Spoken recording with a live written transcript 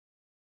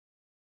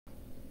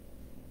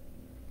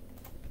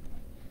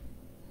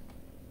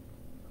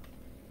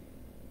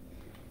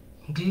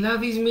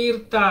Gladys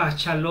Mirta,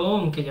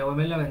 Shalom, que Yahweh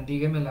me la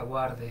bendiga y me la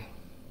guarde.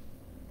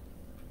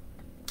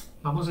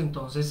 Vamos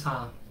entonces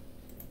a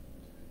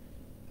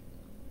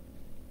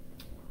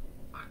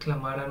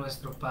aclamar a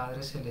nuestro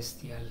Padre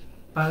Celestial.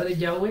 Padre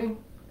Yahweh,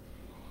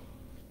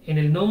 en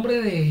el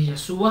nombre de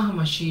Yeshua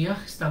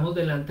HaMashiach estamos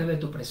delante de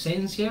tu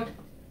presencia,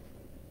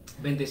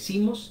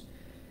 bendecimos,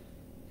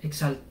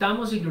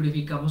 exaltamos y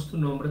glorificamos tu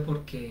nombre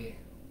porque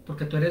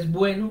tú eres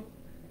bueno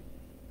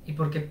y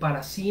porque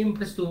para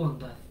siempre es tu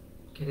bondad.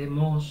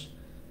 Queremos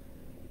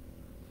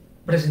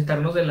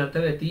presentarnos delante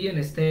de ti en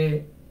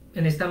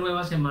esta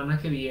nueva semana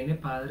que viene,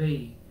 Padre,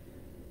 y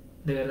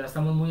de verdad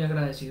estamos muy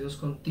agradecidos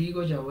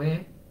contigo,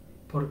 Yahweh,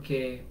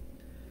 porque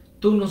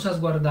tú nos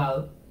has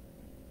guardado,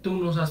 tú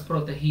nos has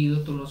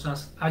protegido, tú nos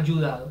has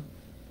ayudado.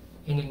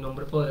 En el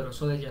nombre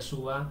poderoso de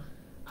Yeshua,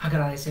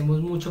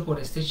 agradecemos mucho por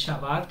este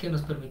Shabat que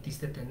nos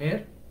permitiste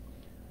tener,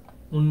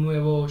 un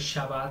nuevo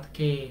Shabat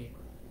en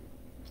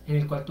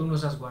el cual tú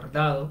nos has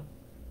guardado,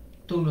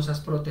 tú nos has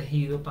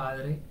protegido,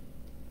 Padre,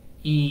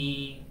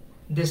 y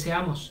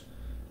deseamos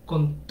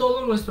con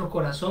todo nuestro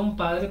corazón,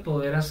 Padre,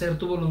 poder hacer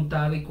tu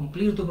voluntad y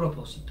cumplir tu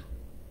propósito.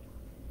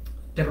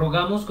 Te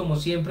rogamos, como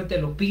siempre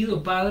te lo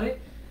pido, Padre,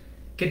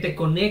 que te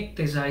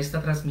conectes a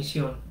esta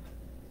transmisión,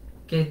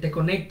 que te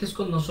conectes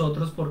con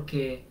nosotros,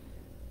 porque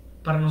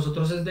para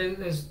nosotros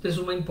es de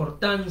suma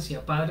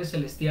importancia, Padre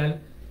Celestial,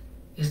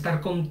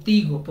 estar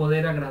contigo,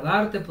 poder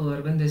agradarte,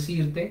 poder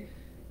bendecirte,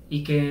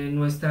 y que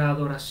nuestra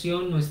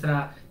adoración,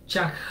 nuestra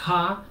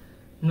chakha,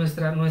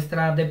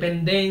 nuestra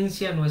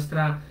dependencia,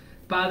 nuestra,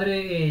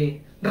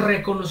 Padre,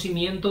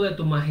 reconocimiento de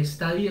tu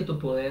majestad y de tu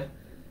poder,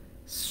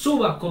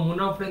 suba como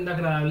una ofrenda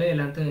agradable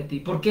delante de ti,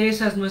 porque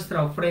esa es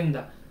nuestra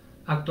ofrenda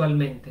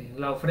actualmente,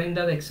 la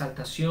ofrenda de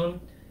exaltación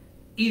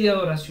y de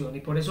adoración, y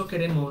por eso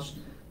queremos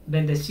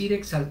bendecir,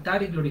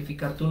 exaltar y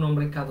glorificar tu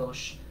nombre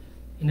Kadosh.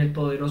 En el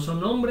poderoso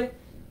nombre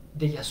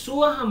de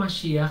Yeshua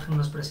HaMashiach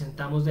nos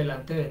presentamos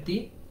delante de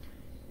ti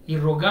y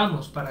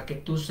rogamos para que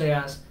tú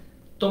seas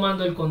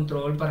tomando el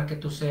control, para que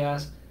tú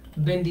seas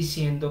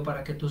bendiciendo,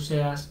 para que tú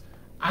seas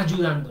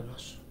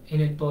ayudándonos. En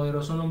el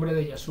poderoso nombre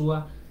de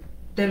Yeshua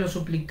te lo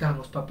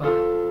suplicamos, papá.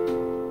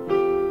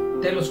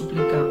 Te lo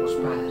suplicamos,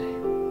 Padre.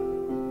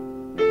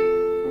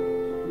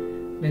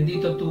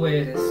 Bendito tú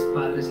eres,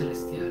 Padre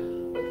Celestial.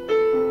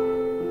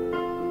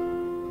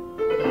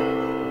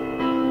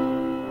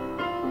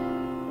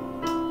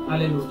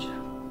 Aleluya.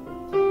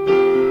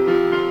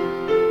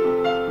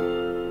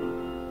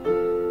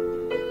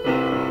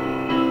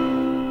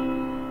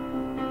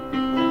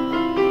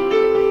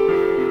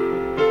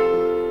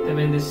 Te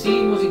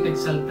bendecimos y te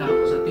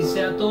exaltamos. A ti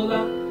sea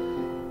toda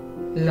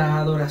la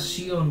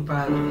adoración,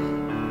 Padre.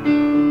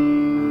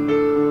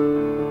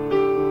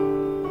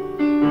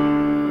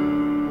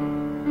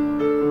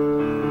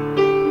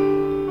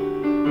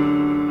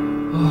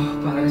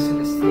 Oh, Padre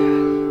Celestial.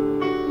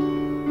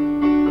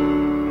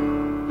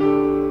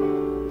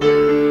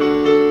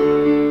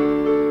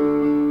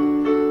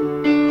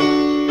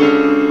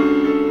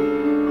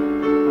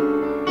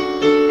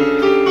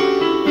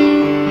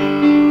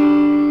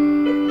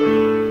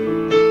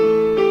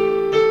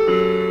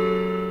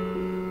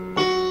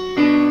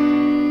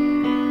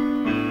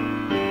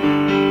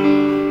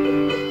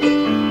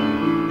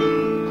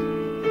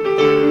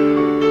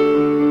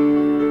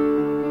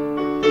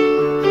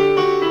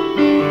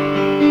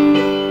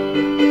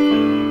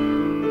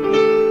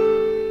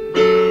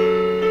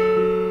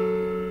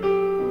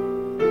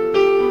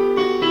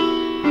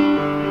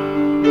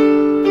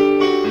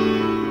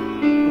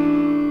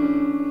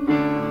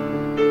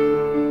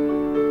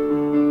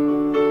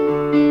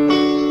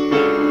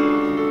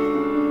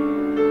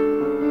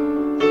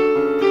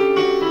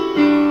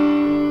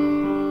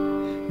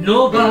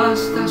 No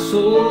basta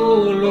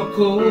solo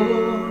con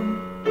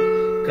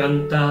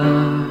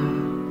cantar,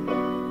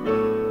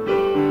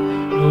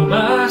 no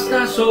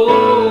basta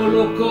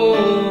solo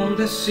con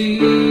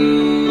decir,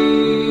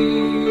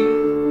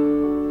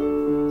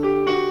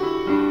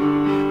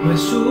 no es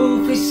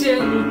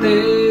suficiente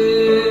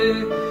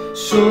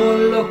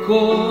solo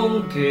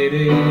con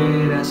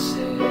querer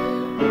hacer,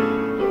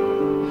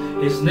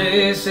 es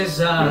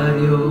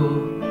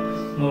necesario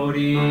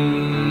morir.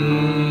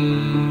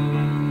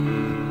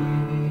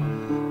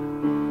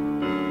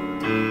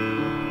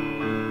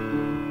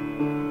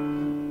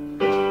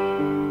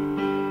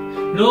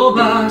 No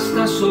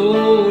basta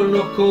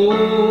solo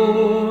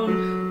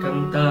con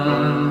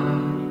cantar,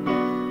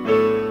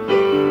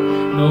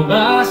 no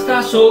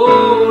basta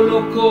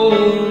solo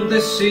con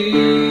decir,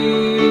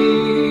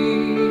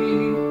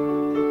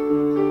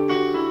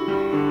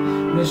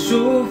 no es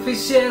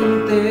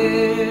suficiente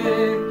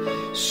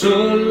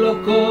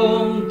solo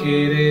con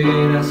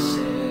querer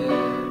hacer,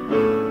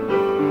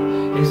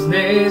 es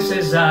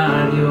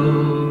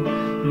necesario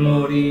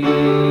morir.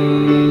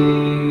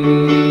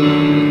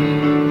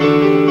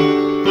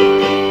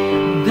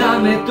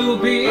 Dame tu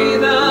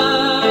vida,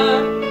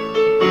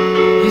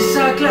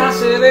 esa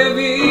clase de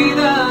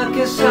vida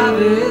que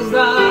sabes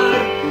dar.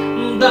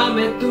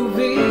 Dame tu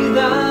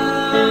vida,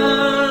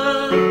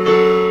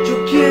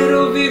 yo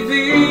quiero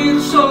vivir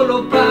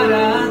solo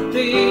para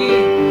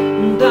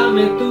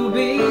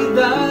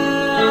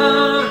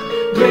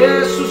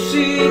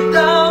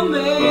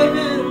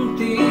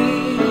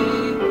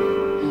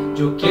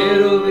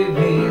quiero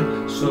vivir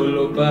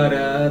solo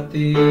para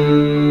ti.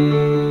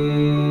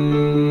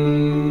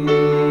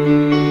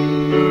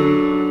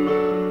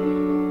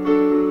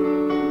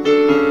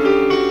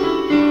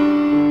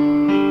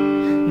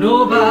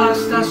 No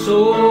basta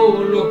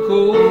solo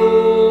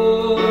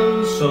con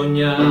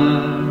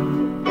soñar,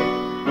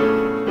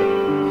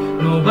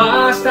 no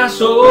basta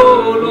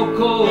solo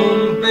con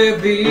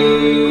pedir,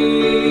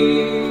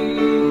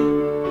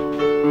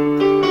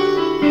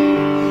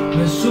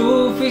 no es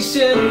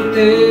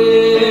suficiente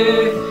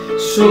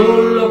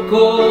solo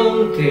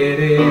con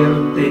querer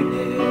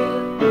tener,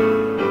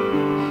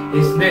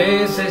 es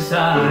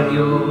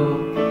necesario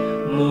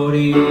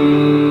morir.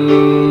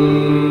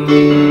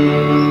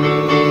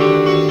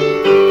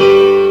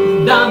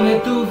 Dame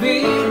tu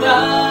vida,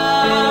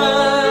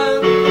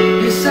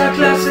 esa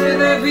clase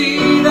de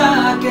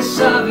vida que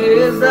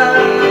sabes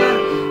dar.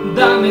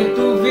 Dame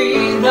tu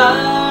vida,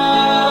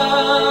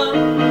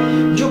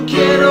 yo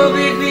quiero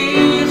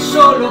vivir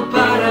solo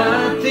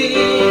para ti.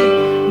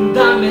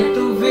 Dame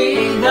tu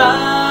vida,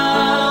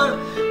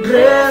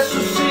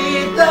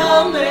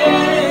 resucítame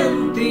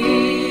en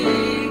ti.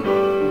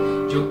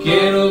 Yo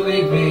quiero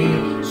vivir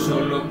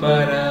solo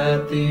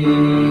para ti.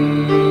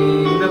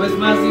 Una vez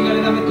más,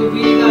 dígale, dame tu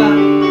vida.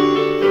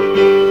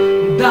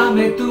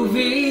 Dame tu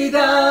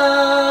vida,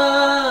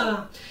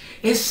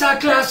 esa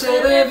clase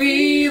de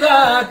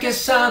vida que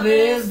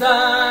sabes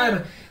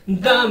dar.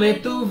 Dame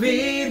tu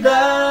vida,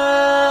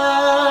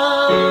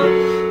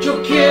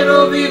 yo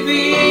quiero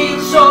vivir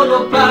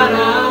solo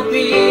para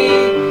ti.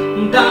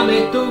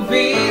 Dame tu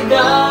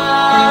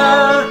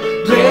vida,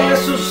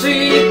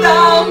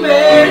 resucítame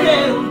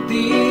en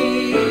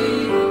ti.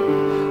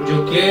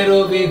 Yo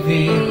quiero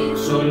vivir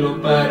solo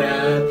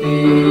para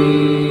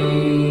ti.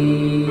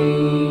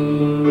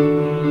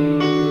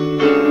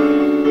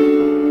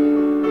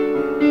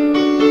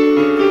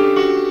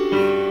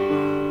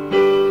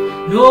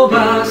 No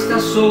basta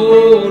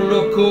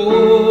solo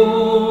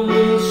con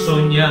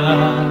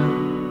soñar,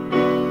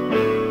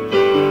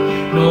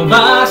 no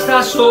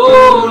basta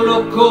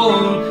solo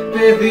con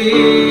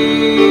pedir,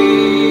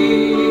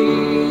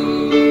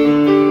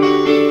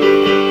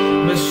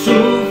 no es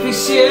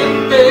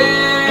suficiente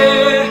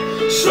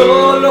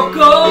solo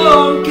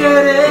con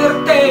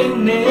querer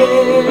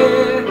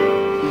tener,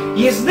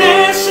 y es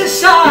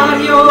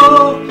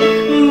necesario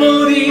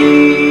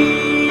morir.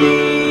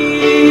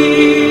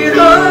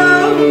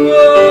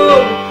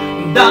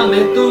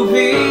 Dame tu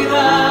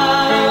vida,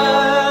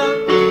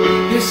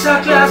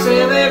 esa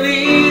clase de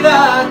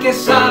vida que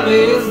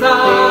sabes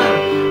dar.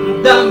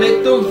 Dame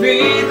tu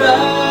vida,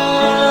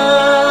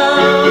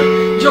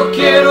 yo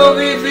quiero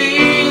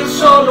vivir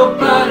solo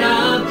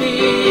para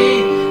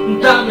ti.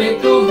 Dame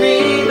tu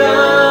vida,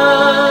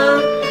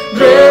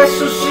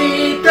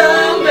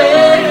 resucítame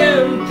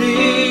en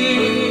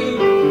ti.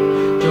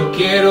 Yo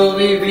quiero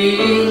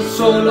vivir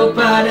solo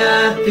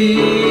para ti.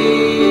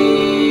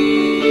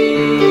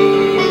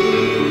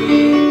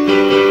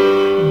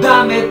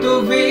 Dame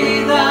tu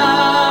vida,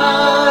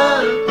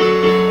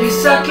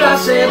 esa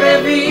clase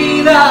de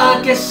vida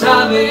que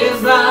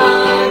sabes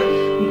dar.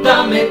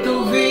 Dame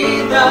tu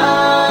vida,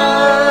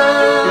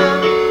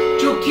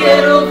 yo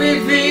quiero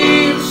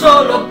vivir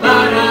solo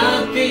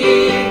para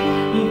ti.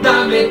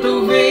 Dame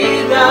tu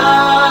vida,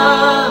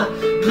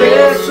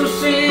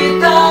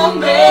 resucítame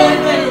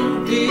en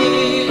ti.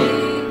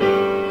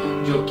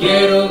 Yo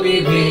quiero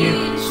vivir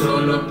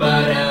solo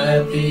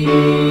para ti.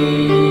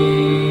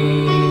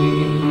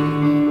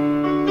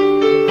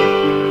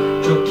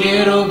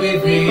 Quiero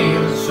vivir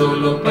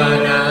solo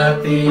para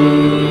ti.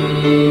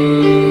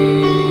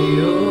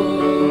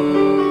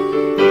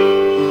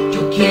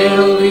 Yo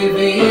quiero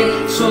vivir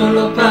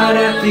solo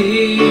para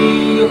ti.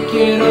 Yo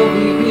quiero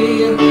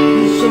vivir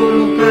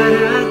solo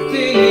para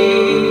ti.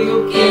 Yo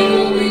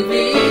quiero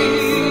vivir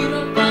solo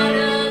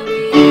para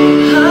ti.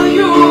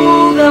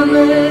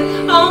 Ayúdame,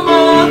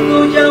 amado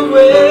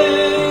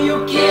Yahweh. Yo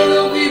quiero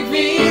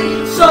vivir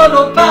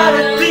solo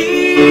para ti.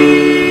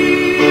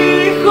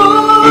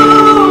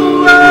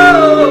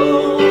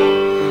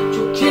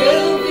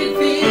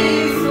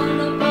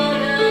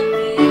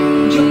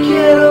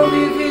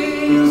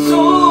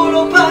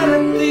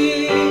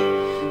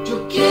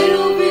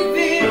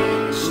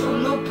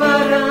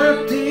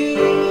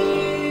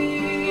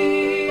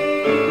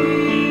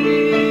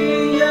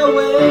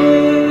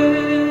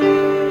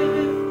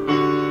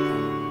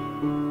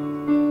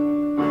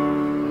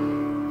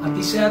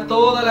 Sea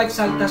toda la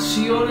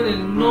exaltación en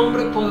el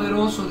nombre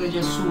poderoso de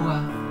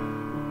Yeshua.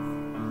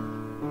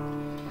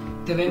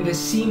 Te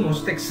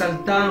bendecimos, te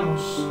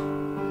exaltamos,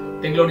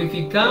 te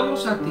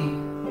glorificamos a ti.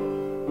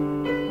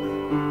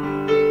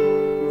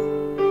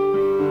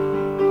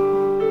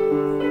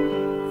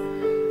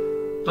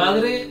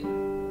 Padre,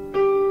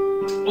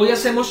 hoy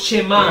hacemos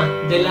Shema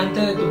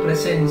delante de tu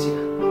presencia,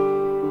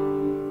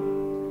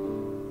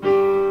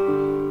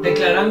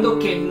 declarando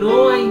que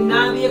no hay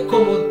nadie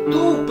como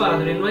tú,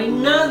 Padre. No hay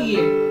nadie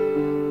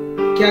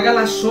que haga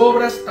las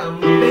obras tan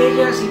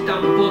bellas y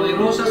tan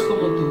poderosas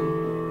como tú.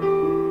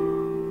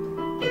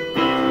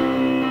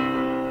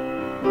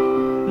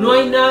 No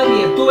hay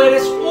nadie. Tú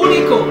eres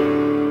único.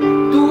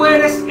 Tú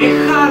eres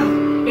Ejad.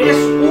 Eres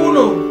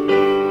uno.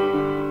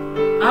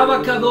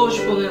 Abacadosh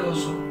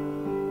poderoso.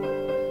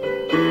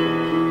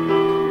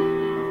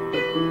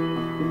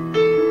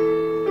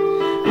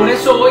 Por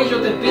eso hoy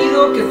yo te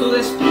pido que tú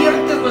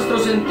despiertes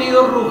nuestros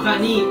sentidos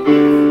ruhaní,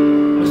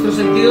 nuestros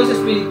sentidos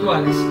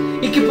espirituales,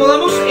 y que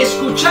podamos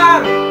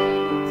escuchar,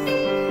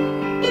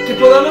 que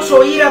podamos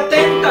oír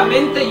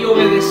atentamente y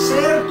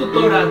obedecer tu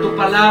Torah, tu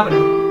palabra.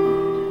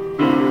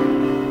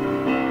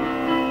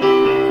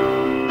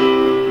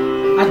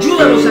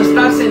 Ayúdanos a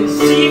estar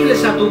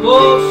sensibles a tu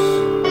voz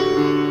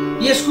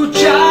y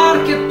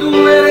escuchar que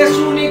tú eres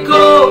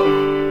único,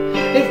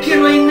 en que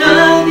no hay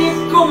nadie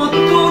como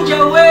tú,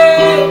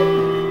 Yahweh.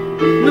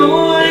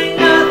 No hay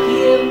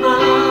nadie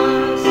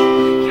más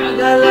que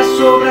haga las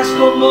obras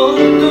como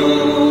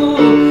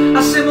tú.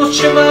 Hacemos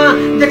Shema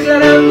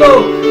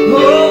declarando: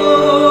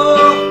 oh,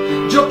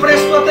 yo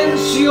presto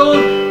atención,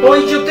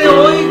 hoy yo te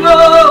oigo.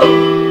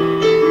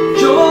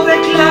 Yo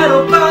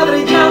declaro,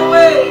 Padre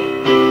Yahweh,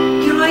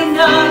 que no hay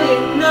nadie,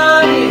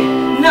 nadie,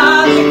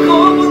 nadie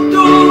como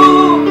tú.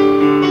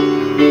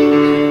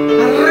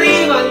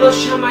 Arriba los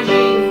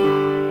Shamayim.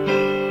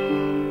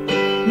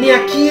 Ni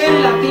aquí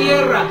en la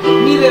tierra,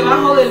 ni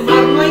debajo del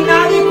mar, no hay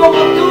nadie como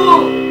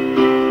tú.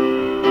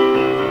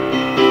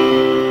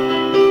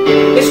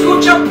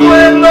 Escucha,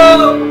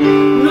 pueblo,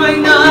 no hay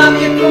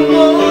nadie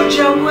como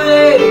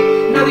Yahweh.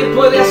 Nadie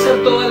puede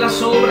hacer todas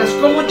las obras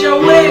como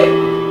Yahweh.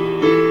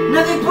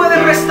 Nadie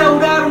puede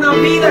restaurar una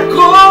vida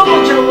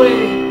como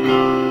Yahweh.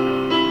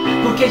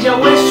 Porque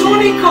Yahweh es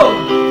único.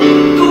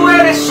 Tú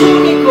eres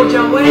único,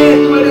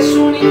 Yahweh, tú eres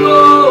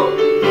único.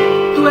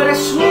 Tú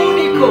eres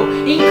único,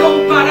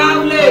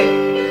 incomparable,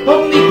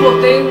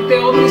 omnipotente,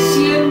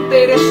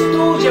 omnisciente, eres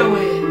tú,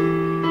 Yahweh.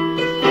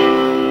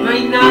 No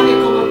hay nadie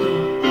como tú.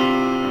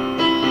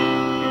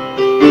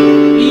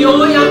 Y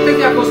hoy, antes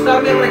de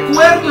acostarme,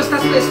 recuerdo esta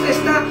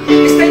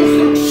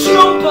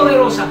instrucción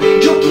poderosa.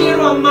 Yo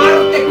quiero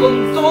amarte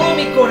con todo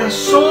mi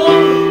corazón.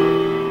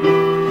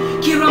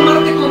 Quiero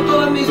amarte con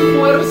todas mis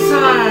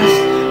fuerzas.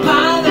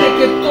 Padre,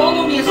 que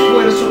todo mi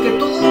esfuerzo, que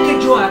todo lo que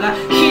yo haga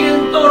gire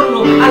en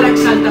torno a la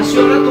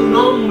exaltación a tu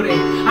nombre,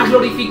 a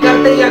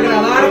glorificarte y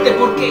agradarte,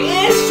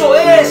 porque eso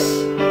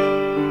es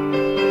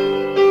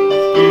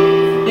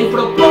el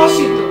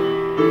propósito.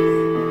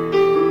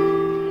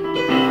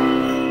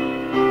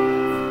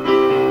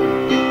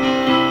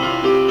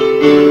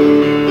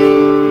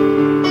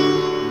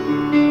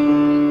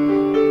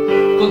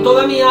 Con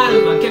toda mi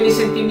alma, que mis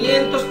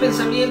sentimientos,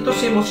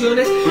 pensamientos y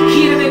emociones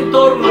giren en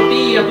torno a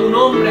ti, a tu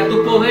nombre, a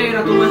tu poder,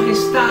 a tu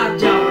majestad,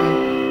 Yahweh.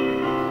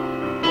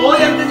 Hoy,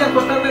 antes de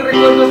acostarme,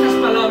 recuerdo estas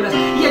palabras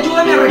y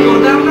ayúdame a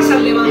recordarlas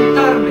al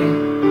levantarme.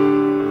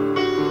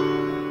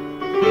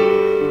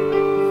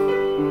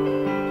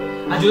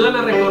 Ayúdame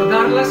a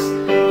recordarlas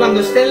cuando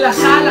esté en la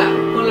sala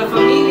con la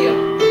familia,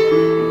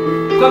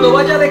 cuando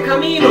vaya de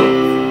camino,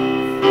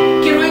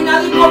 que no hay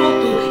nadie como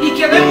tú y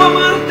que debo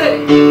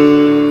amarte.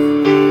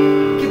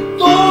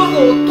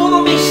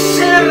 Todo mi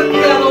ser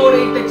te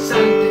adore y te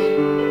exalte.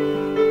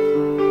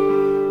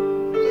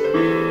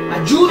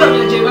 Ayúdame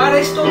a llevar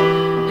esto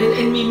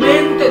en mi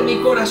mente, en mi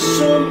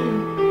corazón,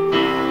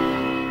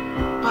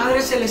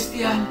 Padre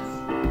Celestial,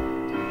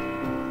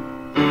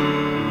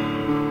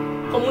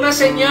 como una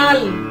señal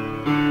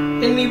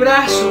en mi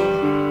brazo,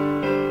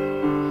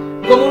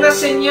 como una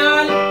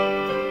señal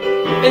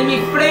en mi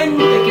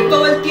frente, que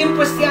todo el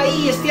tiempo esté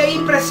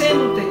ahí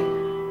presente.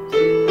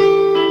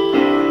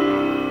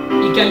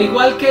 Y que al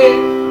igual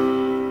que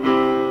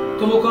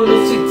como con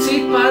los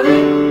tzitzit,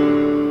 Padre,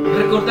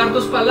 recordar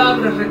tus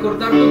palabras,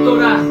 recordar tu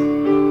Torah,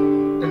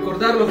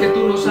 recordar lo que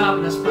tú nos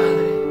hablas,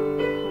 Padre.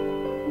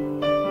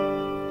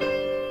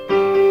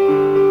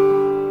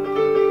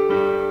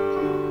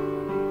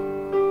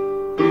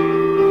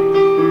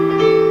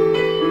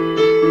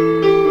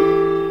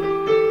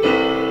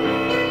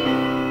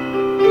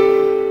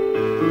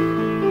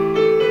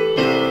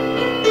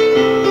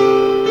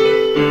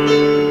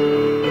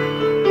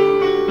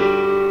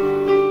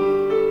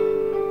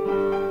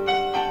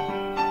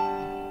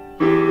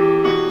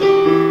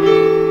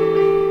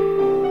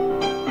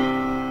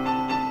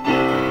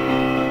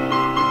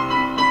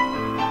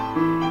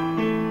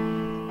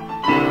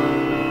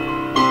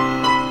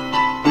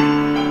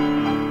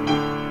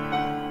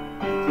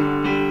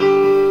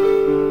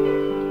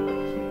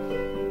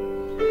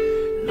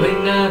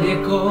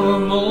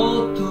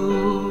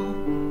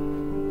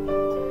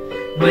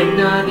 No hay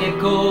nadie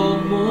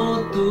como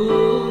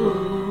tú,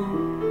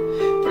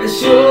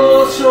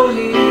 precioso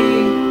y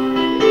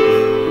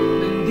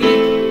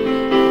bendito,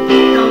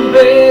 tan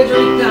bello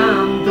y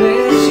tan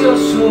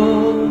precioso.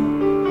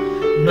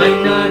 No hay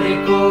nadie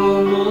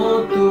como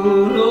tú,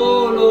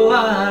 no lo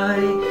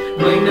hay.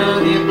 No hay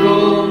nadie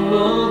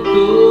como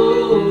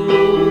tú,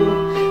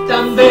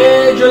 tan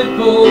bello y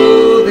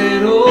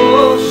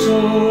poderoso,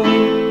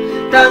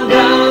 tan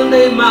grande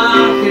y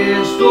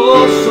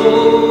majestuoso.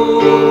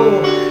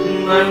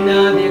 No hay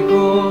nadie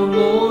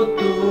como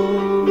tú,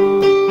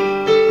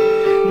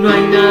 no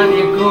hay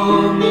nadie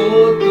como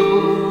tú.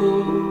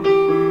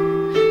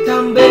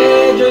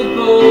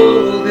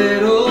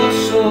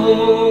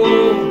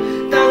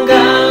 tan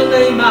grande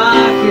y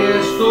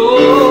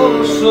majestuoso,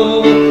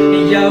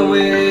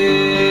 Yahweh,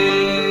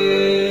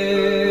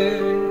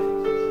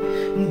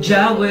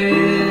 Yahweh,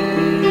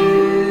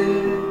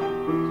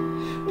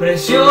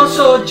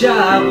 precioso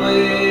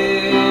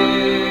Yahweh,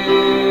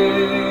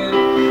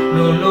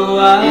 no lo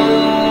hay.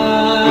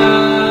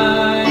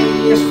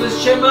 Esto es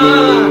Shema,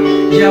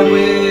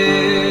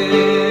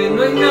 Yahweh,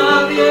 no hay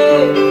nadie,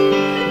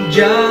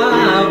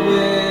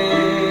 Yahweh,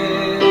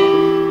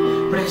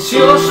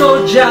 precioso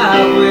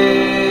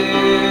Yahweh,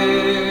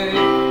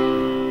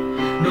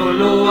 no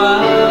lo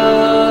hay.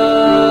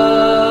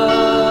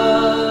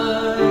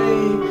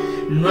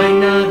 No hay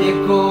nadie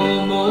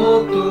como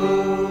tú,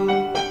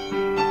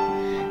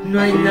 no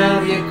hay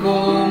nadie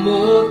como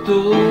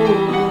tú,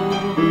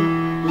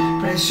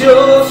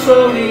 precioso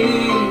y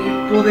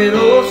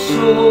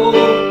poderoso,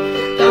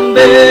 tan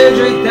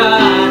bello y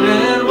tan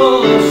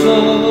hermoso.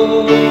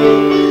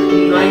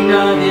 No hay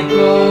nadie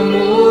como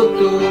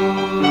tú,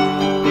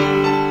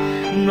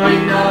 no hay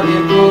nadie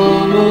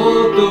como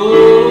tú,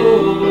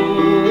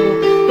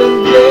 tan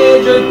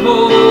bello y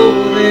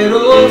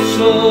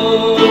poderoso,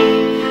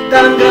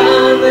 tan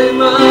grande y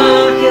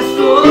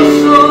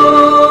majestuoso.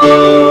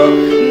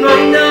 No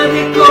hay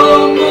nadie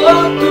como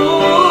tú,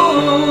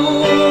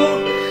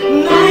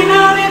 no hay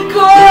nadie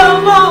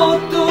como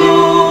tú,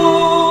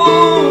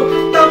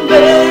 tan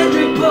bello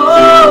y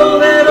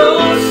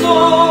poderoso,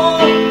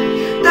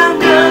 tan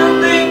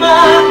grande y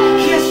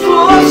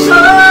majestuoso.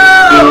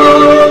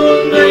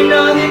 No hay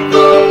nadie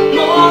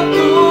como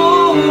tú,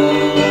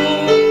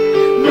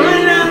 no hay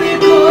nadie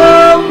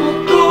como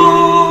tú,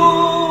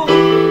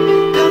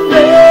 tan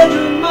bello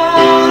y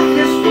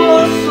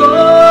majestuoso,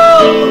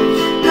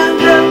 tan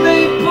grande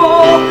y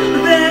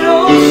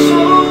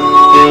poderoso.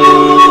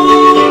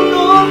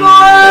 No lo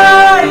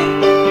hay,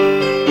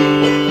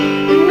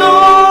 no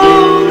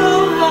lo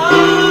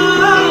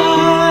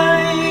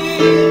hay.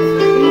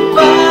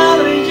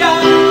 Padre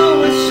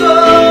Yahweh,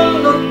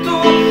 solo tú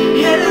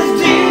eres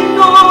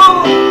digno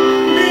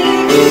de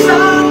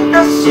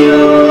exaltación.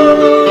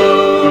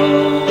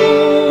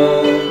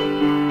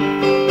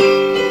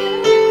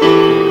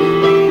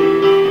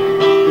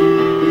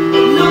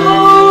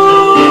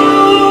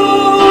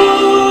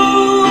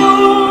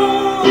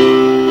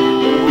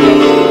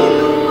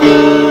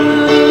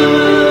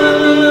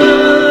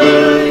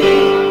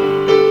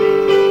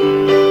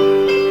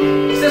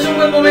 Este es un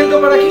buen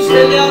momento para que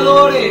usted le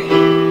adore,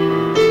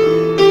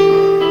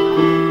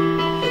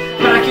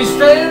 para que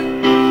usted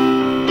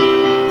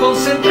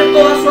concentre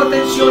toda su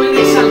atención en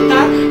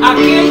exaltar a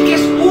aquel que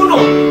es uno,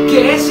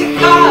 que es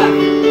Ejad.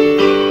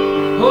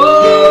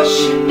 Oh,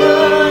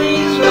 Shema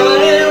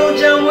Israel,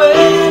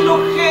 Yahweh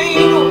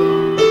Eloheinu,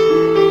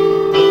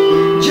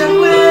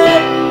 Yahweh,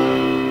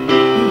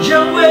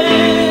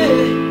 Yahweh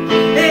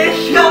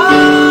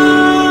Ejad.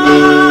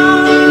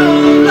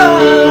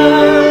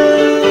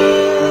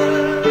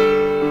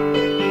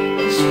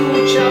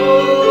 Escucha,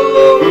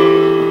 oh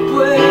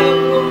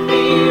pueblo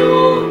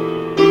mío,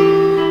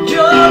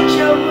 yo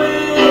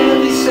Yahweh,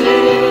 dice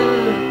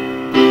él,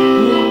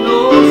 uno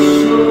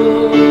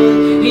soy,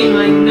 y no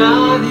hay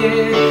nadie,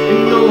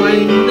 no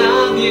hay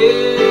nadie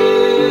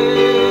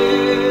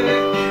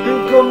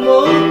como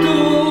tú,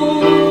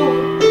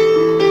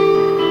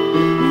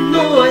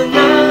 no hay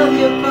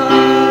nadie,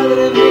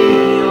 Padre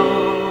mío,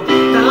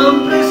 tan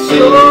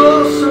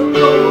precioso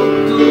como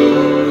tú.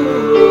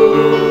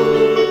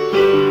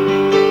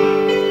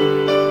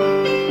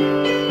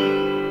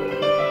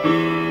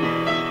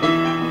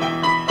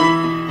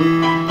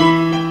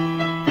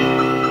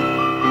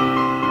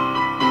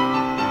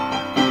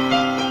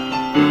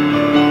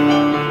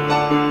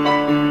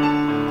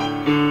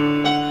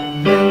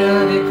 No hay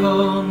nadie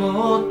como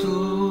tú,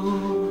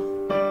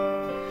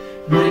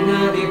 no hay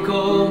nadie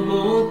como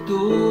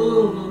tú,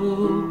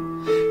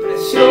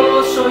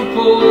 precioso y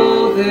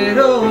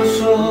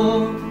poderoso,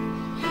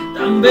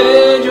 tan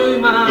bello y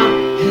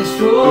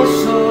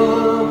majestuoso.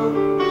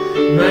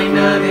 No hay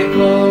nadie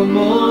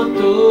como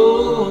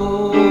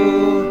tú,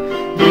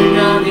 no hay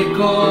nadie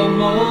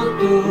como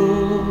tú,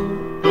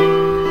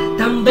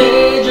 tan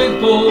bello y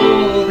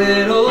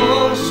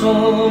poderoso,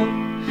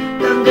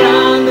 tan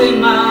grande y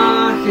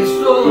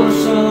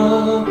majestuoso,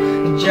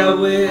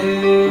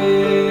 Yahweh,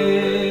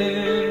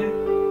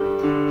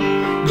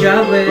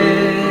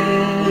 Yahweh,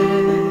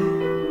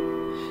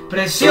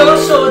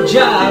 precioso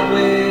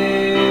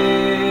Yahweh,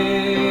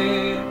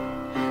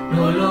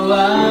 no lo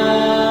hay.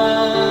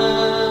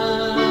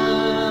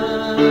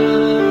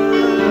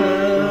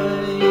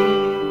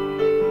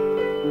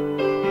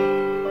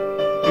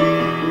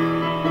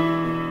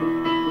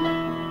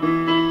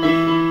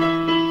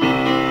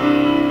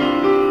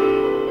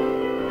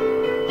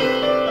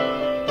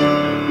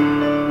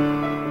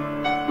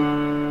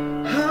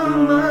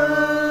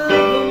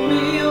 Amado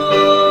mío,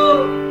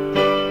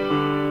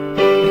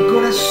 mi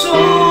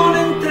corazón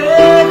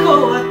entrego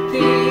a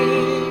ti,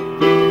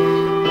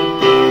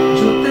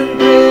 yo te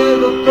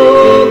entrego todo.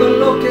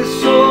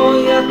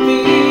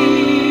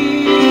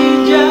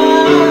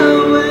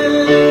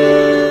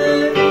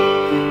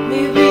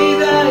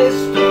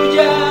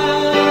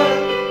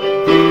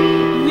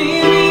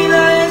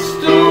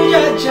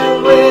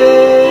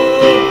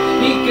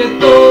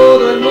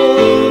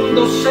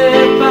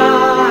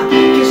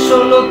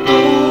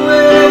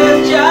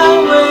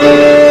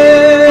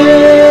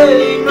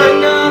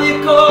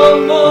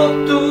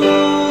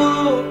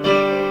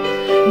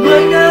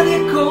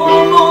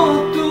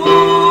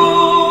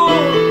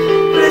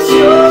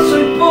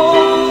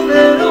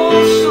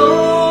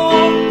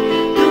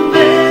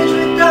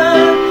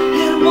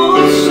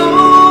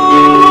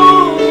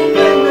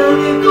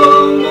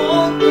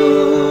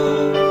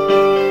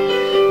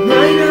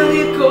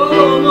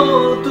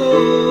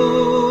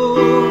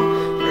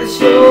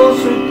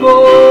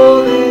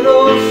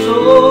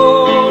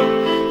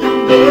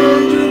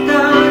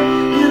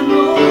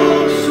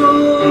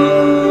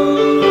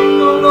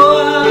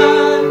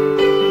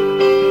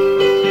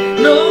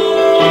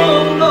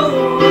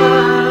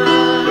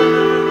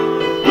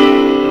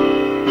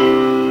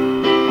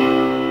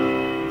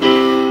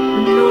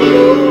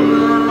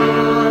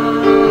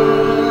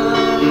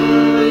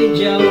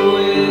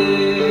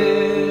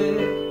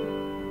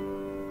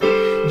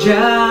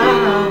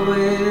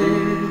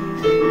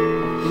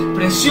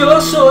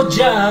 precioso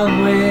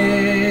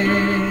Yahweh,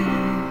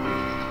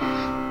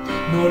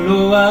 no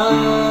lo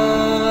hay.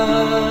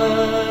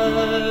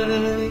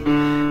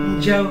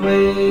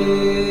 Yahweh,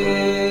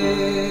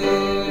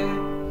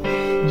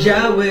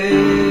 Yahweh,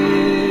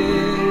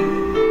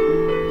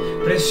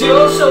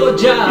 precioso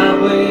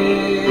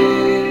Yahweh,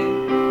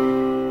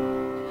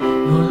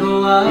 no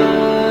lo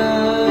hay.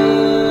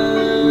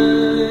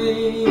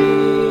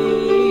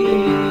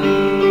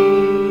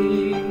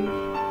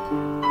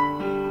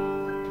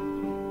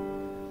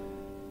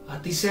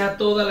 A ti sea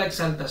toda la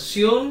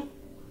exaltación,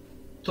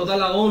 toda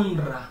la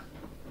honra,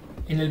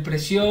 en el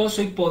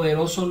precioso y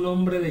poderoso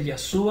nombre de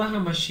Yahshua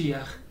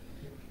HaMashiach,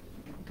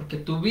 porque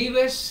tú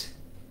vives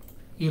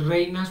y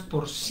reinas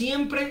por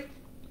siempre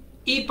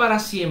y para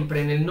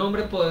siempre, en el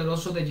nombre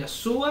poderoso de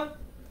Yahshua.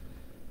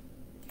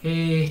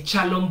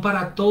 Shalom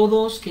para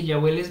todos, que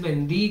Yahweh les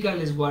bendiga,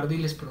 les guarde y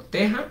les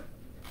proteja.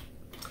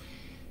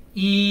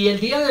 Y el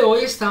día de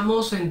hoy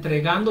estamos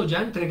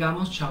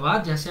entregamos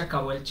Shabat, ya se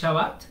acabó el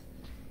Shabat,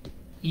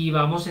 y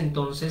vamos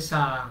entonces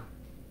a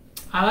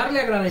darle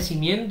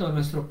agradecimiento a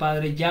nuestro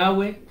Padre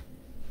Yahweh,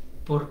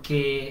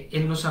 porque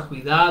Él nos ha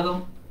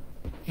cuidado,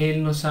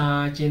 Él nos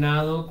ha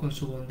llenado con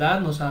su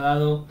bondad, nos ha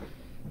dado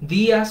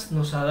días,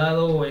 nos ha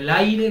dado el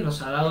aire,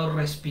 nos ha dado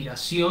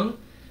respiración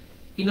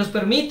y nos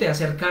permite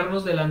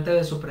acercarnos delante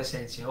de su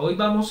presencia. Hoy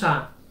vamos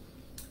a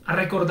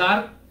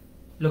recordar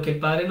lo que el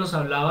Padre nos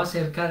hablaba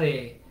acerca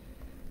de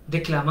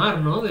clamar,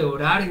 ¿no? De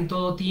orar en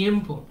todo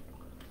tiempo.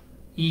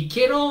 Y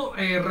quiero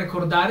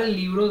recordar el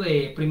libro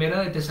de Primera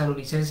de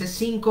Tesalonicenses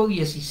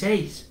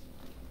 5:16.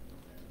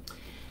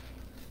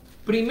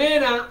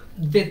 Primera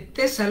de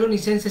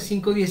Tesalonicenses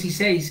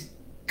 5:16.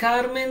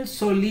 Carmen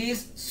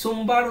Solís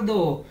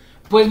Zumbardo.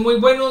 Pues muy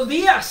buenos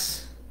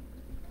días.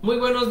 Muy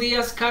buenos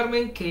días,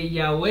 Carmen. Que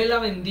Yahweh la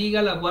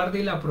bendiga, la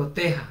guarde y la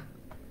proteja.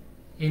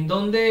 ¿En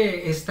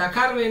dónde está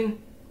Carmen?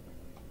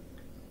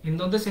 ¿En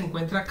dónde se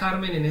encuentra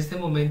Carmen en este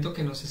momento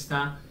que nos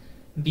está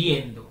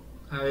viendo?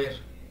 A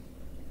ver,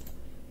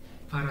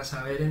 para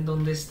saber en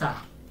dónde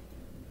está.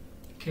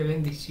 Qué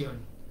bendición.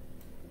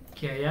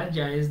 Que allá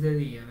ya es de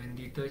día,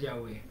 bendito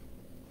Yahweh.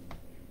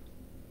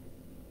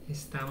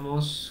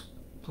 Estamos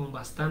con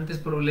bastantes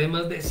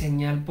problemas de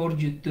señal por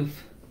YouTube.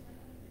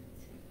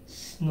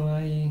 No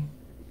hay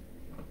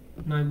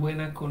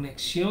buena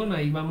conexión.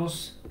 Ahí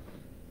vamos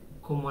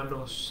como a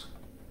los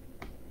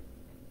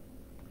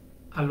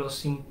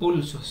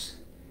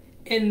impulsos.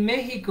 En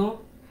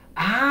México,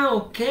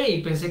 ok,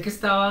 pensé que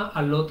estaba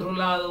al otro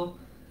lado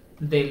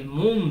del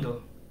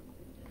mundo.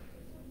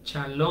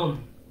 Shalom.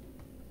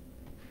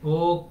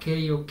 Ok,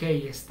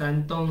 está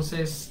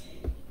entonces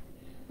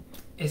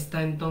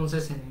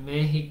en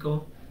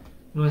México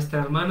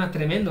nuestra hermana.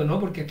 Tremendo, ¿no?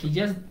 Porque aquí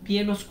ya es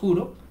bien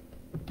oscuro,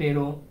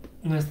 pero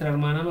nuestra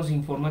hermana nos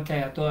informa que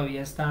allá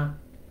todavía está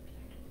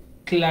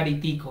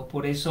claritico.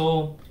 Por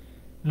eso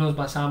nos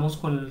basamos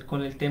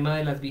con el tema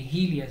de las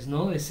vigilias,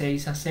 ¿no? De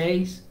 6 a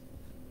 6,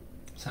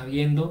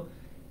 sabiendo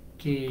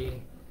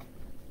que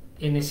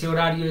en ese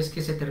horario es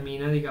que se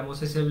termina,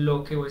 digamos, ese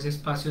bloque o ese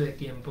espacio de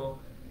tiempo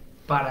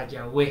para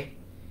Yahweh.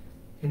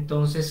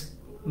 Entonces,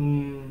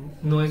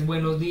 no es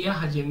buenos días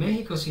allí en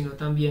México, sino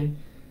también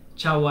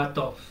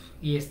Shavuatov,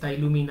 y está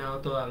iluminado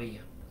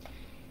todavía.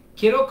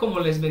 Quiero, como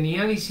les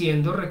venía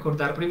diciendo,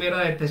 recordar Primera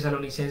de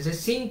Tesalonicenses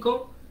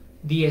 5,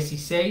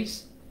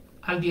 16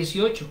 al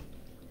 18,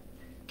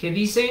 que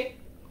dice: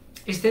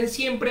 estén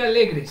siempre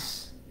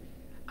alegres,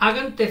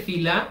 hagan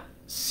tefilá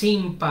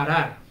sin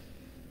parar,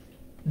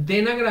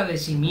 den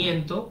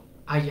agradecimiento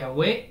a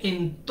Yahweh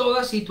en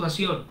toda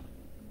situación,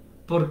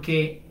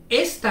 porque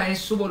esta es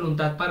su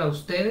voluntad para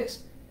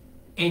ustedes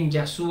en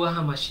Yahshua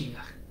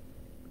HaMashiach.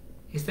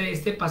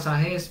 Este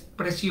pasaje es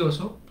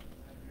precioso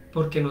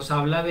porque nos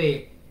habla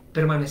de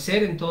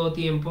permanecer en todo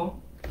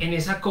tiempo en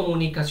esa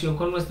comunicación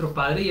con nuestro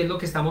Padre, y es lo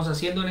que estamos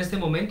haciendo en este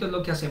momento, es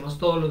lo que hacemos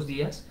todos los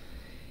días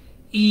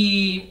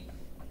y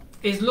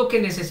es lo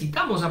que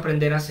necesitamos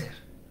aprender a hacer.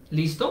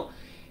 ¿Listo?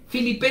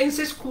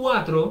 Filipenses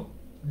 4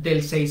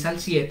 del 6 al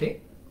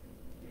 7,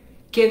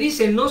 que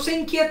dice: no se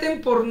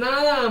inquieten por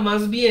nada,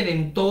 más bien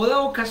en toda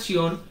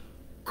ocasión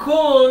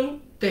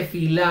con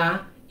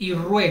tefilá y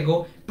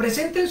ruego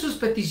presenten sus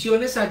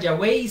peticiones a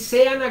Yahweh y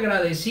sean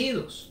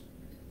agradecidos,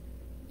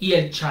 y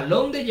el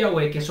shalom de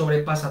Yahweh, que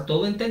sobrepasa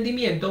todo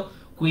entendimiento,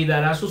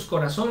 cuidará sus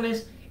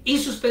corazones y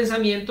sus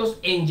pensamientos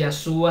en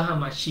Yahshua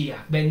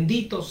HaMashiach.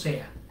 Bendito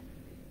sea.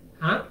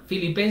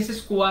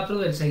 Filipenses 4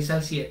 del 6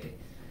 al 7.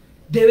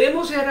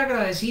 Debemos ser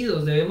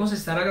agradecidos, debemos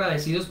estar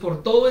agradecidos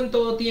por todo en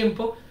todo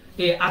tiempo.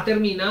 Ha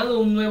terminado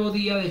un nuevo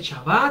día de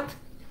Shabat,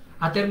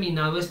 ha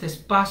terminado este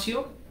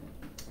espacio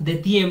de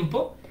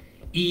tiempo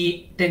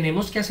y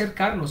tenemos que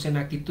acercarnos en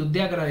actitud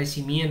de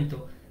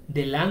agradecimiento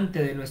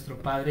delante de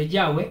nuestro Padre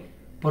Yahweh,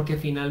 porque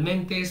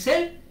finalmente es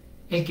Él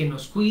el que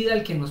nos cuida,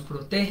 el que nos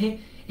protege,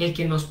 el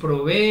que nos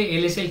provee,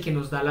 Él es el que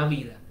nos da la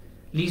vida.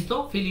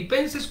 ¿Listo?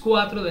 Filipenses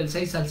 4 del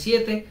 6 al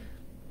 7.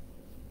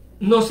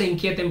 No se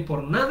inquieten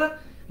por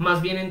nada,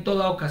 más bien en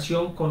toda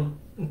ocasión con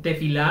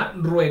tefilá,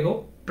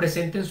 ruego,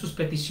 presenten sus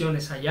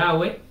peticiones a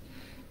Yahweh,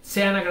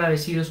 sean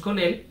agradecidos con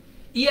Él,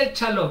 y el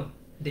Shalom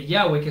de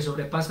Yahweh, que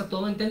sobrepasa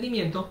todo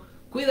entendimiento,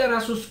 cuidará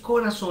sus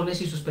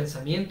corazones y sus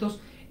pensamientos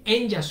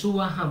en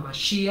Yahshua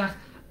HaMashiach.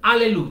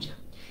 Aleluya.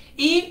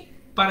 Y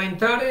para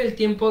entrar en el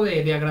tiempo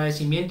de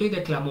agradecimiento y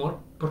de clamor,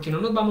 porque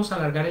no nos vamos a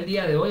alargar el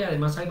día de hoy,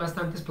 además hay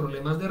bastantes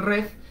problemas de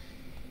red,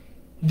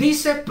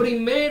 dice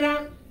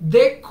Primera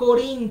de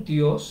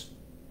Corintios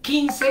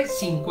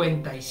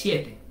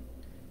 15:57.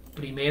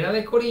 Primera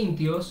de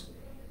Corintios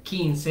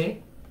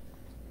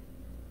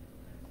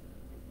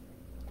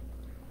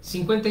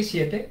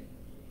 15:57.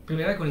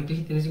 Primera de Corintios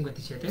y tiene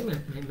 57.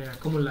 Me da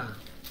como la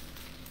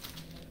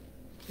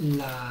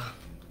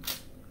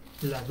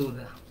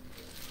duda.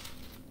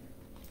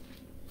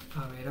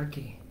 A ver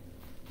aquí.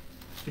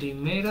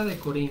 Primera de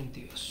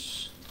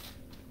Corintios.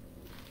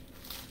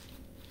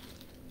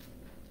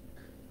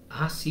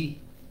 Ah, sí.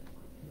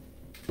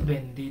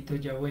 Bendito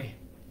Yahweh.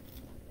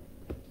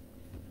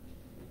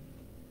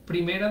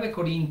 Primera de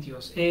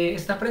Corintios.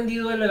 ¿Está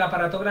prendido el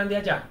aparato grande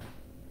allá?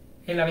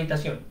 En la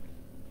habitación.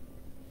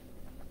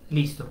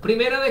 Listo.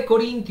 Primera de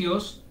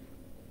Corintios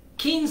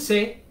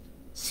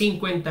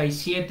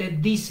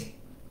 15:57 dice: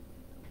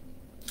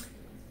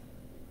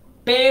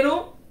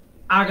 pero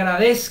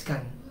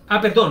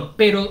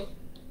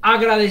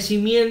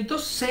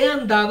agradecimientos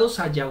sean dados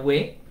a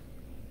Yahweh,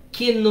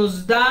 quien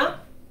nos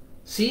da,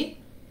 ¿sí?,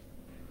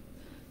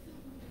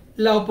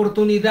 la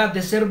oportunidad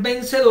de ser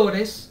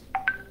vencedores,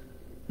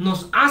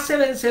 nos hace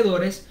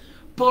vencedores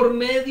por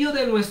medio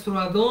de nuestro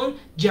Adón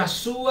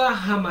Yahshua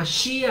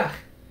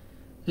HaMashiach.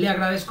 Le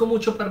agradezco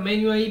mucho,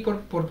 Parmenio, ahí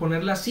por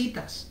poner las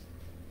citas.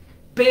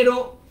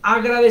 Pero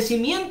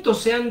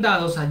agradecimientos sean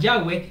dados a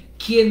Yahweh,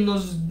 quien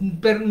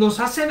nos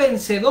hace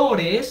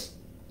vencedores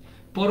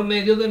por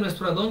medio de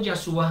nuestro Adón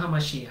Yahshua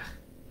HaMashiach.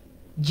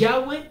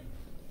 Yahweh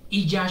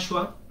y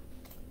Yahshua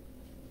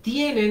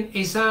tienen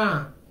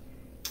esa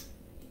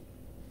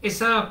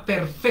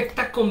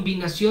perfecta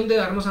combinación de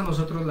darnos a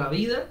nosotros la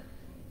vida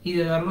y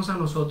de darnos a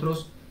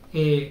nosotros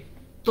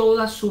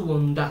toda su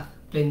bondad.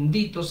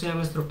 Bendito sea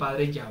nuestro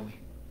Padre Yahweh.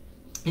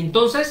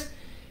 Entonces,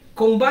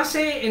 con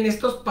base en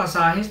estos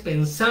pasajes,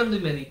 pensando y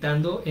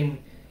meditando en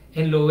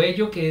lo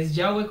bello que es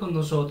Yahweh con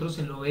nosotros,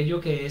 en lo bello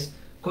que es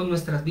con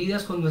nuestras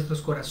vidas, con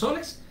nuestros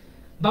corazones,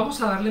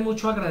 vamos a darle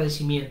mucho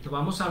agradecimiento,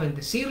 vamos a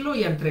bendecirlo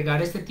y a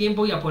entregar este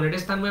tiempo y a poner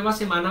esta nueva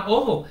semana.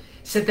 Ojo,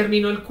 se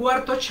terminó el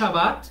cuarto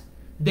Shabat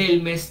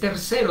del mes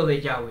tercero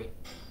de Yahweh,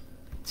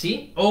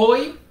 ¿sí?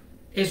 Hoy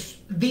es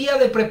día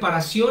de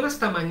preparación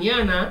hasta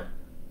mañana,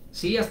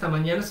 ¿sí? Hasta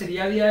mañana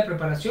sería día de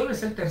preparación,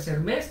 es el tercer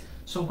mes,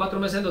 son 4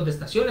 meses los de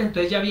estaciones,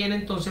 entonces ya viene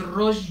entonces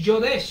Rosh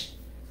Yodesh,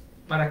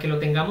 para que lo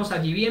tengamos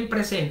allí bien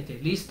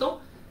presente,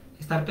 ¿listo?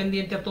 Estar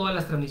pendiente a todas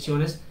las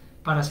transmisiones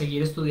para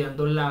seguir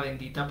estudiando la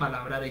bendita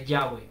palabra de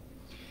Yahweh.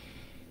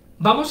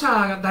 Vamos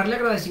a darle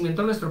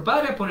agradecimiento a nuestro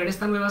Padre, a poner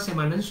esta nueva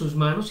semana en sus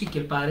manos y que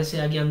el Padre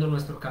sea guiando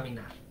nuestro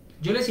caminar.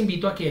 Yo les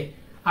invito a que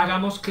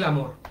hagamos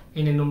clamor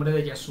en el nombre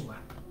de Yahshua.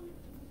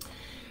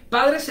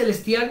 Padre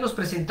Celestial, nos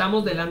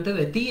presentamos delante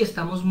de ti,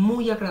 estamos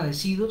muy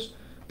agradecidos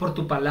por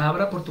tu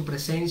palabra, por tu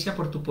presencia,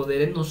 por tu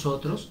poder en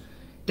nosotros.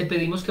 Te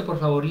pedimos que por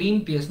favor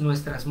limpies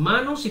nuestras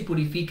manos y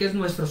purifiques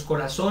nuestros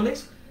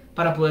corazones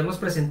para podernos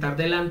presentar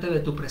delante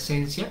de tu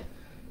presencia.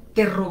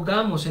 Te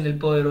rogamos en el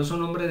poderoso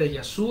nombre de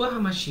Yahshua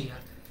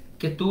HaMashiach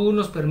que tú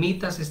nos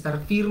permitas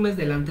estar firmes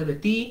delante de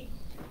ti,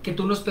 que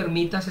tú nos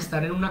permitas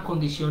estar en una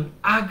condición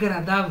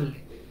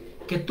agradable,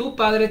 que tú,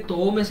 Padre,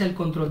 tomes el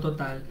control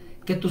total,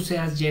 que tú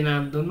seas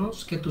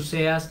llenándonos, que tú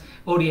seas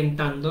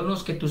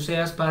orientándonos, que tú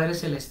seas, Padre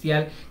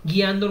Celestial,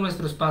 guiando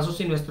nuestros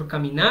pasos y nuestro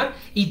caminar,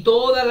 y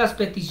todas las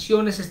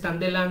peticiones están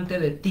delante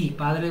de ti,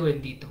 Padre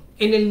bendito.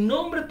 En el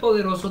nombre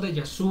poderoso de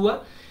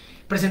Yahshua,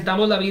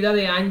 presentamos la vida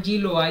de Angie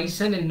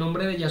Loaiza en el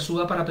nombre de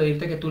Yahshua para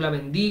pedirte que tú la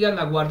bendigas,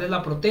 la guardes,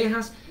 la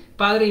protejas,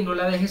 Padre, y no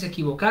la dejes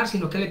equivocar,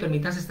 sino que le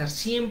permitas estar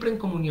siempre en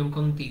comunión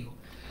contigo.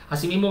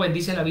 Asimismo,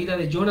 bendice la vida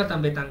de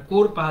Jonathan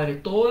Betancourt, Padre,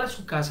 toda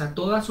su casa,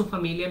 toda su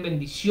familia en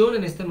bendición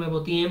en este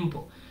nuevo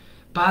tiempo.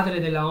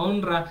 Padre de la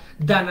honra,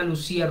 Dana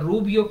Lucía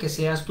Rubio, que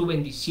seas tú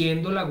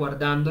bendiciéndola,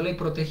 guardándola y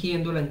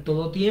protegiéndola en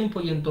todo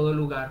tiempo y en todo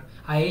lugar,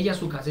 a ella,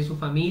 su casa y su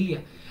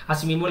familia.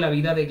 Asimismo, la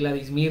vida de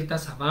Gladys Mirta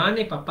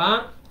Sabane,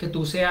 papá, que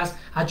tú seas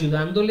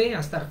ayudándole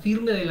a estar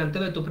firme delante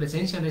de tu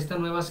presencia en esta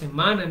nueva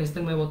semana, en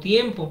este nuevo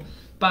tiempo,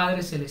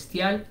 Padre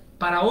Celestial,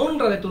 para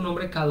honra de tu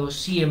nombre Kadosh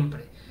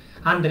siempre.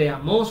 Andrea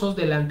Mozos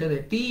delante de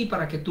ti,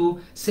 para que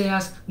tú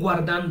seas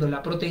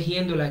guardándola,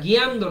 protegiéndola,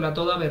 guiándola a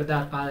toda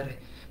verdad, Padre.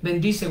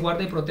 Bendice,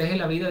 guarda y protege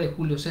la vida de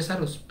Julio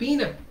César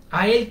Ospina,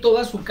 a él,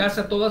 toda su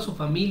casa, toda su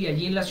familia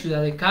allí en la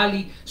ciudad de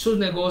Cali, sus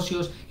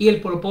negocios y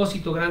el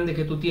propósito grande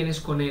que tú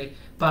tienes con él,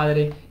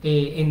 Padre,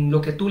 en lo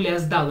que tú le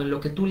has dado, en lo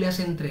que tú le has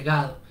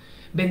entregado.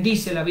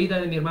 Bendice la vida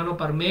de mi hermano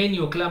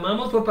Parmenio,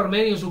 clamamos por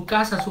Parmenio, su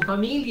casa, su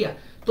familia,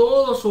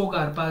 todo su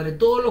hogar, Padre,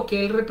 todo lo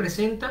que él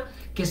representa,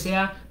 que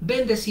sea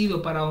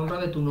bendecido para honra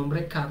de tu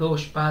nombre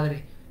Kadosh,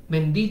 Padre.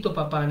 Bendito,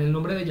 papá, en el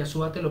nombre de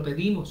Yahshua te lo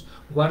pedimos.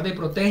 Guarda y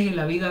protege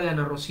la vida de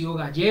Ana Rocío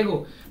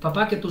Gallego.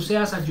 Papá, que tú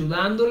seas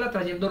ayudándola,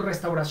 trayendo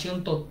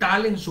restauración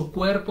total en su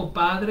cuerpo,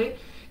 Padre.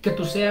 que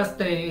tú seas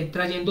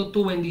trayendo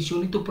tu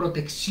bendición y tu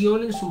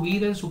protección en su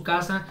vida, en su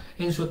casa,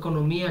 en su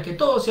economía, que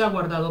todo sea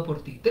guardado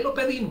por ti. Te lo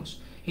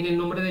pedimos en el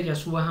nombre de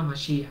Yahshua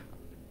HaMashiach.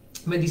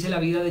 Bendice la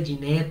vida de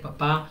Ginette,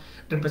 papá,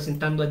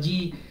 representando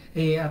allí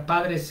a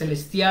Padre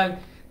Celestial,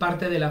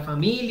 parte de la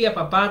familia,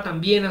 papá,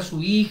 también a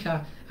su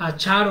hija, a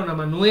Charon, a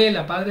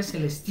Manuela, Padre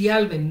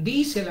Celestial,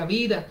 bendice la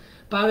vida,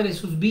 Padre,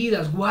 sus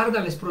vidas,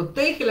 guárdales,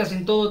 protégelas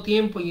en todo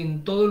tiempo y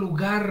en todo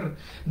lugar.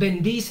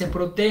 Bendice,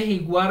 protege y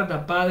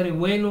guarda, Padre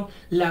bueno,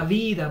 la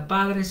vida,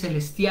 Padre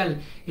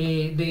Celestial,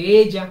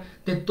 de ella,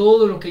 de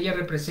todo lo que ella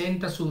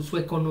representa, su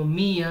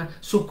economía,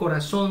 su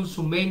corazón,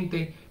 su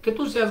mente, que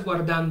tú seas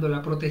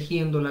guardándola,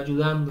 protegiéndola,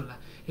 ayudándola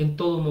en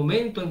todo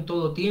momento, en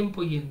todo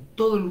tiempo y en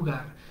todo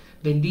lugar.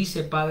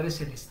 Bendice, Padre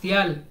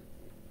Celestial,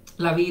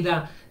 la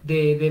vida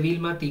de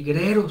Vilma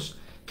Tigreros,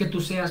 que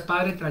tú seas,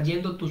 Padre,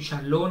 trayendo tu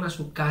shalom a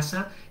su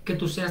casa, que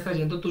tú seas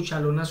trayendo tu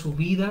shalom a su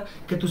vida,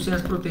 que tú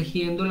seas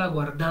protegiéndola,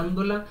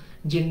 guardándola,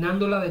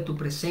 llenándola de tu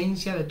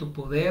presencia, de tu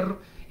poder,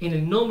 en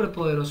el nombre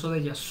poderoso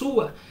de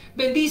Yahshua.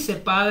 Bendice,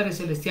 Padre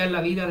Celestial,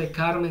 la vida de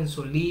Carmen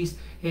Solís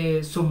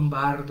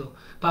Zumbardo.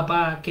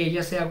 Papá, que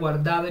ella sea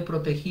guardada y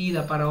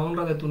protegida para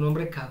honra de tu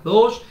nombre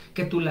Kadosh,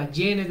 que tú la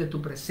llenes de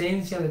tu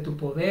presencia, de tu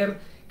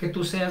poder, que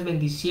tú seas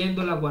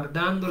bendiciéndola,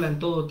 guardándola en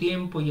todo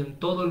tiempo y en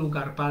todo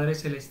lugar, Padre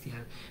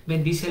Celestial.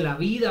 Bendice la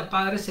vida,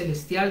 Padre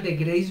Celestial, de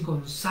Grace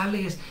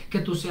González, que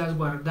tú seas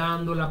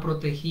guardándola,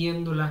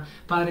 protegiéndola,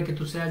 Padre, que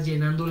tú seas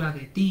llenándola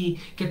de ti,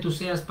 que tú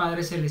seas,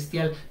 Padre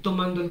Celestial,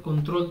 tomando el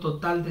control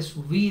total de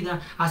su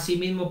vida.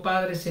 Asimismo,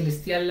 Padre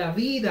Celestial, la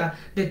vida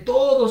de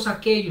todos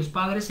aquellos,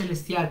 Padre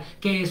Celestial,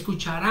 que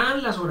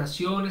escucharán las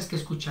oraciones, que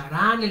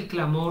escucharán el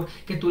clamor,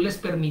 que tú les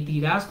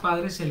permitirás,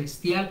 Padre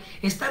Celestial,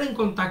 estar en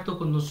contacto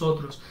con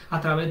nosotros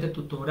a través de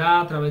tu Torah,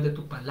 a través de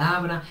tu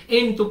palabra,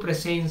 en tu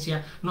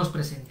presencia. Nos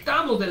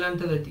presentamos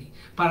delante de ti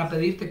para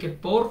pedirte que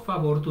por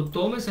favor tú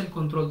tomes el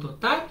control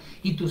total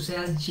y tú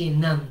seas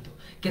llenando,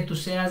 que tú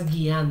seas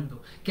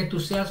guiando, que tú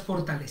seas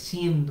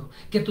fortaleciendo,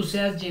 que tú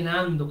seas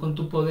llenando con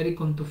tu poder y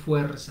con tu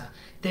fuerza.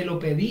 Te lo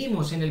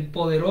pedimos en el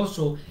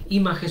poderoso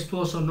y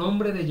majestuoso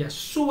nombre de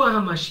Yahshua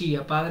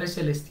HaMashiach, Padre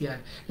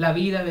Celestial. La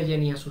vida de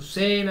Jenny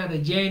Azucena,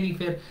 de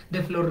Jennifer,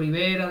 de Flor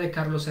Rivera, de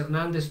Carlos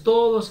Hernández,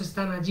 todos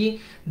están allí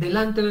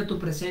delante de tu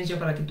presencia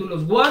para que tú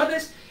los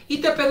guardes. Y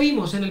te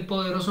pedimos en el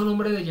poderoso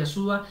nombre de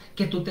Yahshua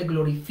que tú te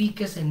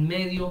glorifiques en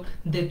medio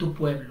de tu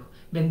pueblo.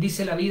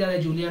 Bendice la vida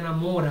de Juliana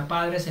Mora,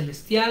 Padre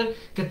Celestial,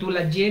 que tú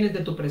la llenes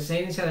de tu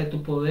presencia, de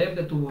tu poder,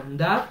 de tu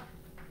bondad,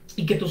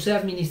 y que tú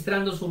seas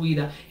ministrando su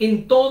vida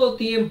en todo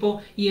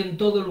tiempo y en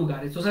todo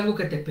lugar. Esto es algo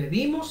que te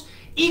pedimos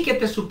y que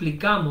te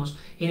suplicamos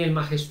en el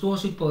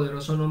majestuoso y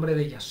poderoso nombre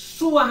de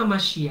Yahshua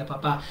HaMashiach,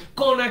 papá.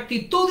 Con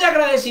actitud de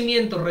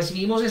agradecimiento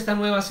recibimos esta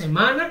nueva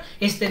semana,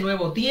 este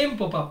nuevo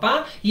tiempo,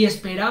 papá, y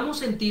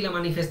esperamos en ti la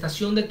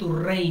manifestación de tu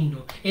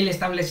reino, el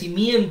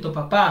establecimiento,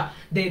 papá,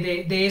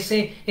 de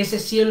ese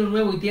cielo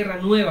nuevo y tierra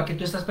nueva que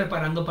tú estás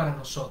preparando para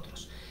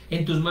nosotros.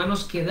 En tus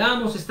manos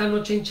quedamos, esta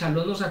noche en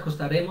Shalom nos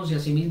acostaremos y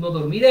asimismo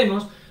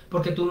dormiremos,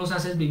 porque tú nos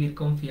haces vivir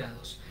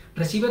confiados.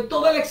 Recibe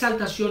toda la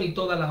exaltación y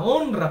toda la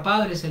honra,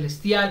 Padre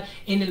Celestial,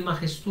 en el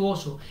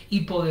majestuoso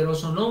y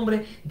poderoso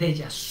nombre de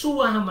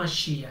Yahshua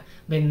HaMashiach.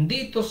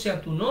 Bendito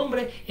sea tu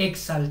nombre,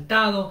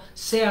 exaltado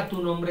sea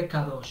tu nombre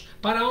Kadosh.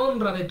 Para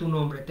honra de tu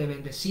nombre te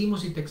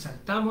bendecimos y te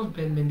exaltamos,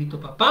 bendito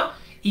papá,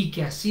 y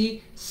que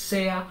así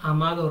sea,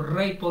 amado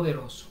Rey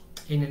poderoso,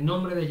 en el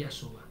nombre de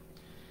Yahshua.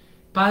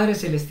 Padre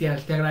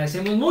Celestial, te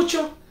agradecemos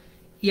mucho,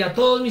 y a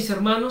todos mis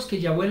hermanos,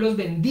 que Yahweh los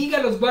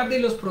bendiga, los guarde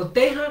y los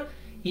proteja,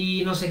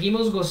 y nos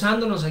seguimos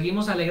gozando, nos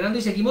seguimos alegrando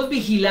y seguimos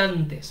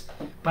vigilantes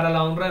para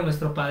la honra de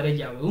nuestro Padre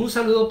Yahweh. Un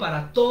saludo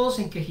para todos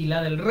en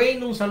Quejilá del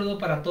Reino, un saludo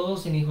para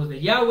todos en Hijos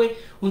de Yahweh,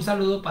 un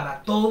saludo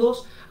para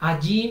todos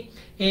allí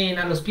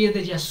a los pies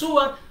de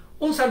Yahshua,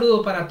 un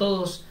saludo para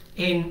todos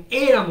en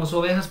Éramos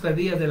Ovejas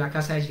Perdidas de la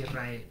Casa de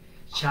Israel.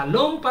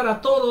 Shalom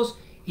para todos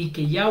y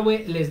que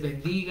Yahweh les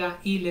bendiga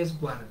y les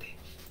guarde.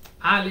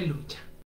 Aleluya.